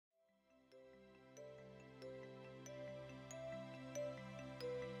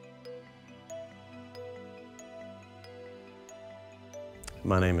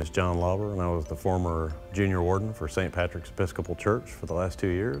My name is John Lauber, and I was the former junior warden for St. Patrick's Episcopal Church for the last 2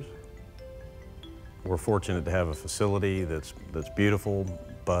 years. We're fortunate to have a facility that's beautiful,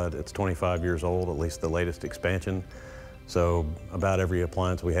 but it's 25 years old, at least the latest expansion. So about every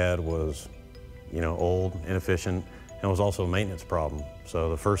appliance we had was, old, inefficient, and was also a maintenance problem. So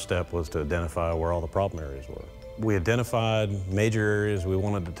the first step was to identify where all the problem areas were. We identified major areas we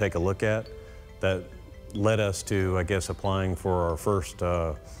wanted to take a look at that led us to, applying for our first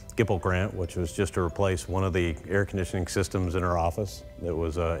GIPL grant, which was just to replace one of the air conditioning systems in our office that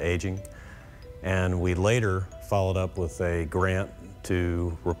was aging. And we later followed up with a grant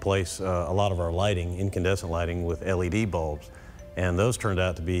to replace a lot of our lighting, incandescent lighting, with LED bulbs. And those turned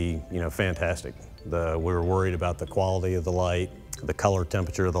out to be, fantastic. We were worried about the quality of the light, the color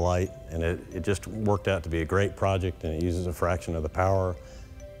temperature of the light, and it just worked out to be a great project, and it uses a fraction of the power.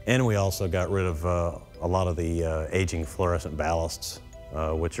 And we also got rid of a lot of the aging fluorescent ballasts,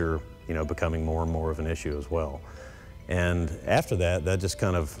 which are becoming more and more of an issue as well. And after that just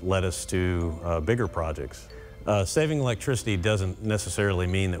kind of led us to bigger projects. Saving electricity doesn't necessarily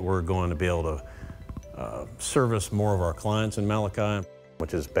mean that we're going to be able to service more of our clients in Malachi,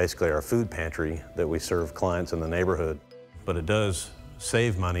 which is basically our food pantry that we serve clients in the neighborhood. But it does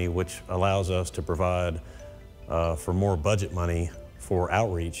save money, which allows us to provide for more budget money for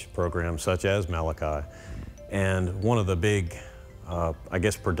outreach programs such as Malachi. And one of the big,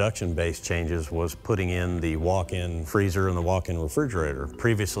 production-based changes was putting in the walk-in freezer and the walk-in refrigerator.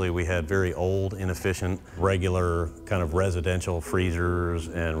 Previously, we had very old, inefficient, regular kind of residential freezers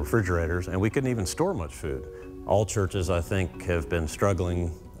and refrigerators, and we couldn't even store much food. All churches, I think, have been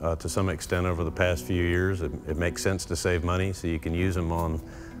struggling to some extent over the past few years. It makes sense to save money so you can use them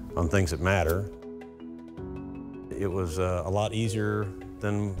on things that matter. It was a lot easier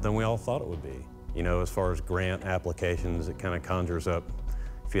than we all thought it would be. As far as grant applications, it kind of conjures up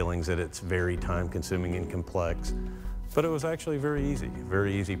feelings that it's very time-consuming and complex. But it was actually very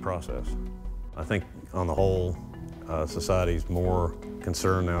easy process. I think on the whole, society's more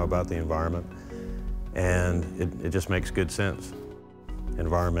concerned now about the environment, and it just makes good sense,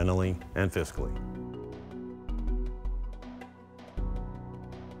 environmentally and fiscally.